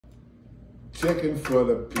Checking for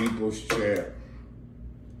the people's champ.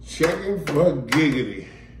 Checking for Giggity.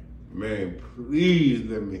 Man, please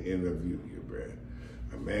let me interview you, man.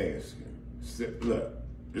 I'm asking. Look,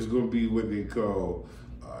 it's going to be what they call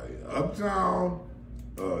uptown.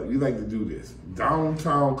 You like to do this.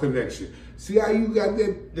 Downtown connection. See how you got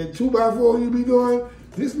that 2x4 you be doing?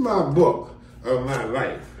 This is my book of my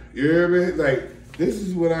life. You hear me? Like, this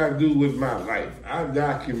is what I do with my life. I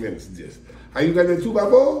document this. How you got that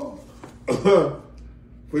 2x4?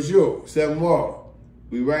 For sure. 7 more.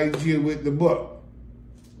 We right here with the book.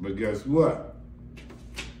 But guess what?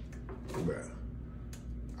 Well,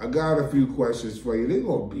 I got a few questions for you. They're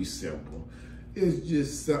going to be simple. It's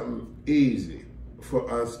just something easy for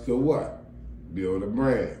us to what? Build a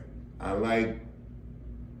brand. I like,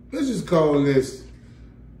 let's just call this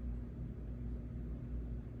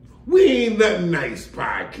We Ain't Nothing Nice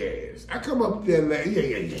podcast. I come up there like,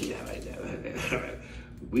 yeah, like that.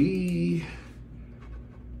 We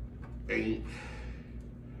ain't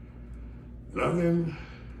nothing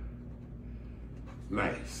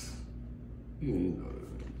nice. You know,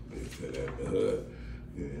 they said that the hood.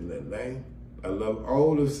 In that name, I love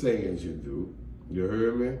all the sayings you do. You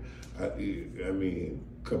heard me? I mean,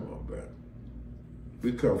 come on, bro.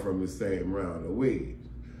 We come from the same round of ways.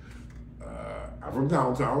 I'm from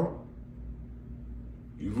downtown.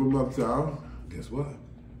 You from uptown. Guess what?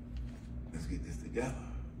 Let's get this together.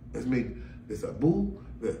 Let's make this a boo.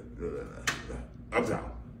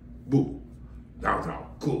 Uptown. Boo. Downtown.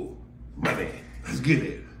 Cool. Money. Let's get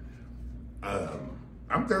it.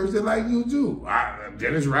 I'm thirsty like you too.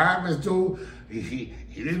 Dennis Rodman too. He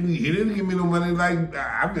didn't give me no money like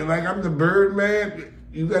I feel like I'm the Birdman.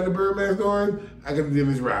 You got the Birdman stories? I got the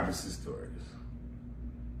Dennis Robinson stories.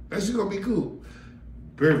 That's just gonna be cool.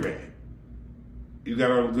 Birdman. You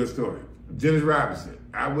got all the good stories. Dennis Robinson.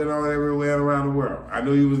 I went on everywhere around the world. I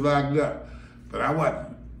know you was locked up, but I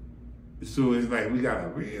wasn't. So it's like we got a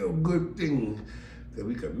real good thing that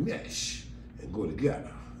we can mesh and go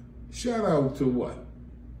together. Shout out to what?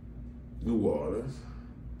 New Orleans.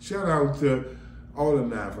 Shout out to all the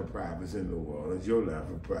not-for-profits in New Orleans. Your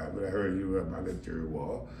not-for-profit. I heard you were about the third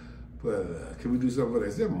wall. But can we do something for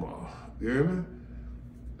that second wall? You hear me?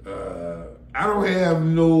 I don't have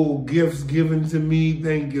no gifts given to me,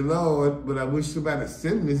 thank you, Lord, but I wish somebody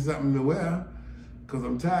send me something to wear because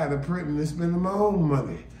I'm tired of printing and spending my own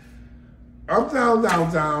money. Uptown,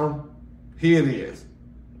 downtown, here it is.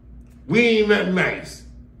 We ain't nothing nice.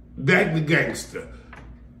 Back to gangster.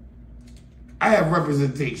 I have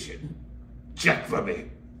representation. Check for me.